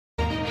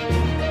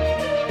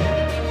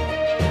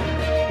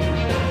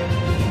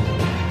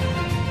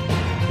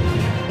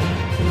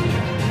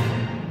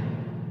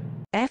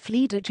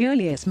leader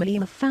Julius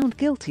Malema found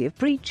guilty of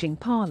breaching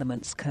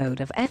Parliament's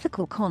Code of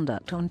Ethical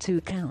Conduct on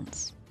 2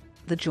 counts.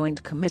 The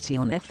Joint Committee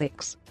on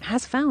Ethics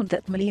has found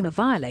that Malema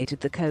violated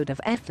the Code of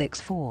Ethics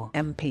for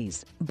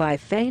MPs by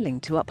failing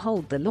to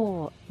uphold the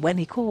law when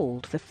he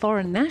called for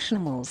foreign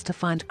nationals to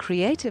find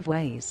creative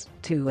ways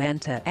to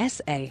enter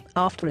SA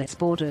after its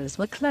borders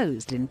were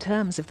closed in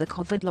terms of the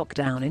COVID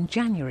lockdown in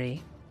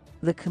January.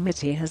 The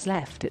committee has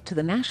left it to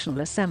the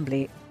National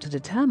Assembly to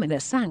determine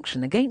a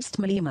sanction against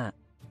Malema.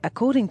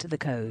 According to the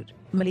code,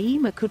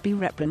 Malema could be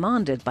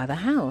reprimanded by the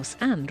House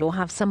and/or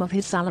have some of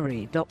his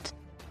salary docked.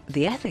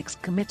 The Ethics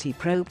Committee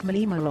probed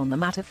Malema on the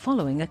matter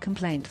following a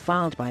complaint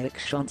filed by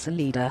ex-Chancellor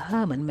leader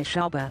Herman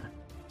Mugabe.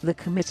 The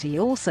committee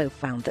also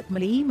found that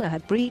Malema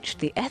had breached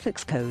the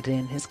Ethics Code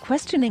in his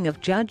questioning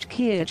of Judge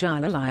Keir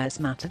Elias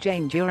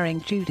Jane during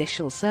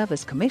Judicial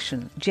Service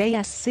Commission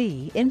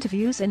 (JSC)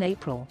 interviews in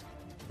April.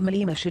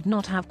 Malema should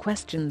not have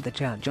questioned the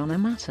judge on a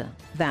matter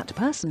that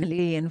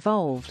personally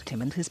involved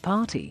him and his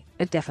party,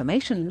 a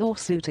defamation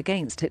lawsuit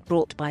against it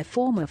brought by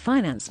former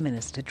Finance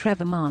Minister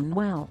Trevor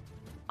Manuel.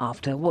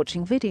 After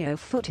watching video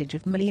footage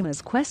of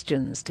Malema's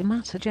questions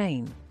to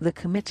Jane, the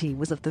committee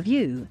was of the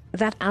view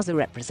that as a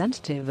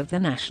representative of the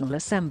National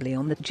Assembly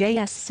on the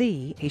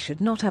JSC he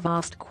should not have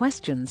asked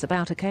questions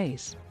about a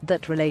case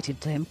that related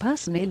to him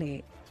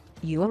personally.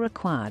 You are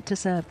required to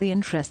serve the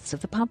interests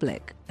of the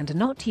public and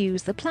not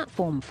use the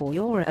platform for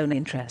your own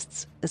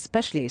interests,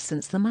 especially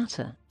since the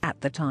matter,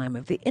 at the time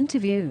of the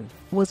interview,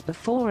 was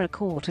before a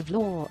court of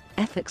law,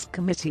 Ethics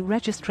Committee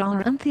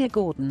Registrar Anthea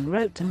Gordon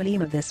wrote to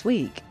Malema this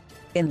week.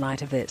 In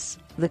light of this,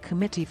 the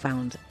committee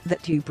found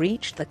that you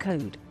breached the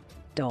code.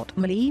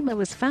 Malema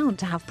was found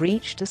to have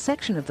breached a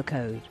section of the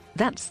code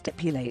that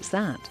stipulates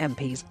that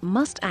MPs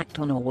must act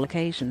on all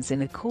occasions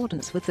in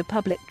accordance with the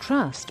public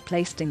trust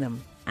placed in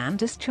them, and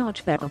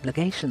discharge their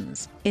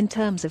obligations, in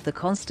terms of the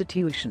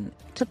Constitution,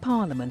 to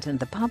Parliament and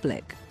the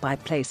public, by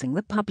placing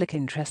the public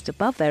interest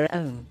above their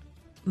own.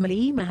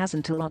 Malema has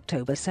until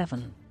October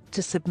 7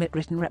 to submit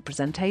written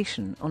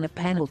representation on a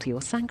penalty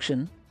or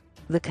sanction.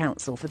 The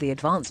Council for the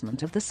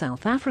Advancement of the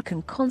South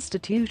African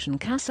Constitution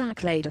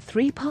 (CASAC) laid a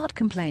 3-part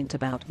complaint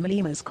about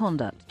Malema's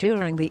conduct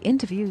during the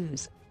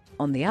interviews.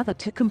 On the other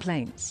 2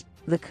 complaints,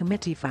 the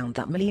committee found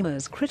that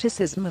Malema's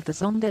criticism of the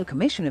Zondo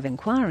Commission of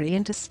Inquiry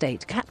into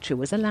state capture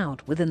was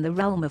allowed within the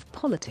realm of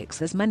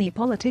politics, as many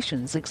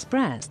politicians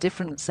express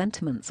different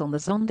sentiments on the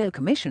Zondo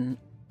Commission.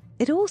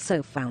 It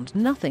also found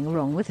nothing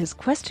wrong with his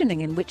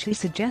questioning, in which he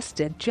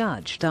suggested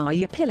Judge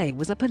Daya Pillay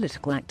was a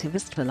political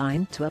activist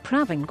aligned to a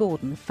Pravin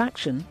Gordhan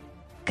faction.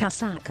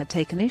 CASAC had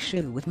taken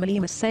issue with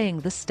Malema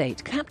saying the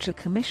State Capture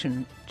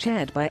Commission,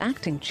 chaired by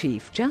Acting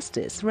Chief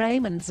Justice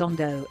Raymond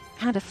Zondo,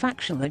 had a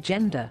factional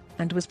agenda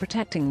and was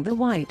protecting the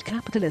white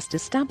capitalist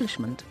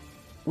establishment.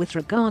 With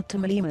regard to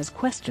Malema's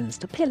questions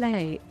to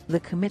Pillay, the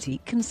committee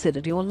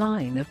considered your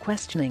line of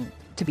questioning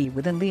to be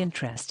within the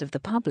interest of the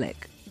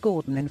public,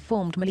 Gordon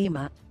informed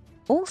Malema.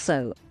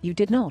 Also, you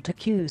did not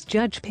accuse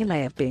Judge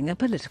Pillay of being a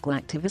political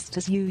activist,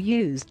 as you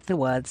used the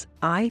words,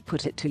 "I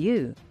put it to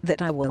you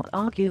that I will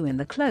argue in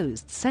the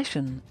closed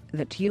session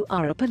that you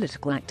are a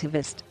political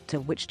activist," to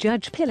which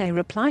Judge Pillay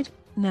replied,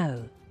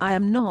 "No, I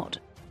am not."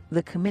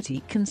 The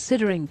committee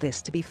considering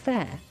this to be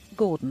fair,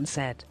 Gordon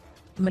said.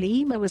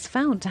 Malema was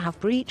found to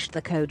have breached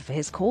the code for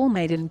his call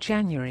made in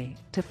January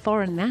to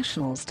foreign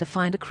nationals to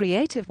find a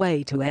creative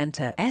way to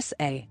enter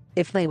SA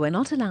if they were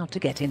not allowed to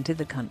get into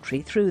the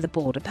country through the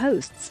border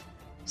posts.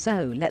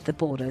 So let the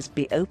borders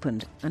be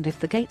opened, and if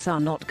the gates are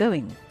not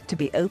going to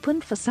be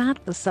opened for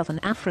SADC, the Southern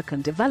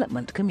African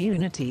Development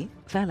Community,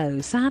 fellow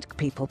SADC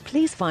people,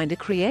 please find a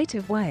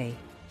creative way.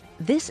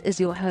 This is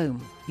your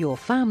home, your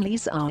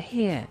families are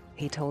here,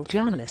 he told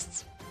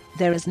journalists.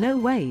 There is no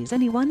ways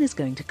anyone is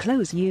going to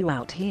close you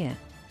out here.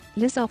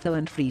 Lesotho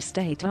and Free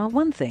State are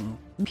one thing,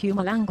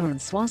 Mpumalanga and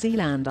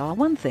Swaziland are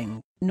one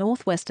thing,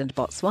 Northwest and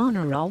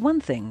Botswana are one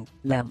thing,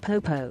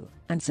 Limpopo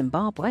and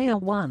Zimbabwe are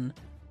one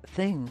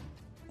thing.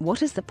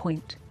 What is the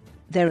point?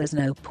 There is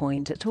no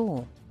point at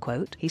all,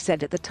 quote, he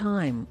said at the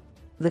time.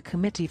 The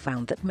committee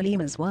found that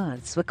Malema's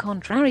words were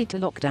contrary to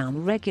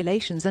lockdown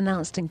regulations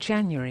announced in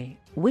January,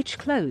 which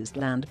closed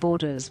land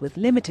borders with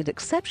limited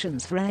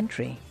exceptions for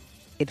entry.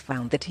 It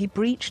found that he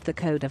breached the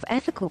Code of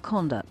Ethical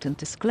Conduct and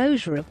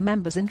Disclosure of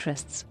Members'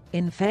 Interests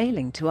in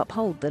failing to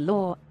uphold the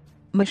law.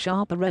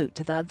 Mugabe wrote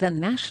to the then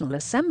National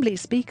Assembly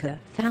Speaker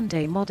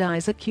Thande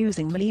Modise,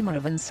 accusing Malema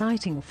of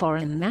inciting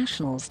foreign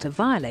nationals to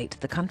violate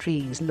the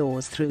country's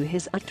laws through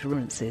his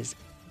utterances.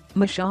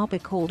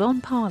 Mugabe called on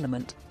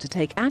Parliament to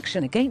take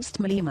action against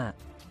Malema.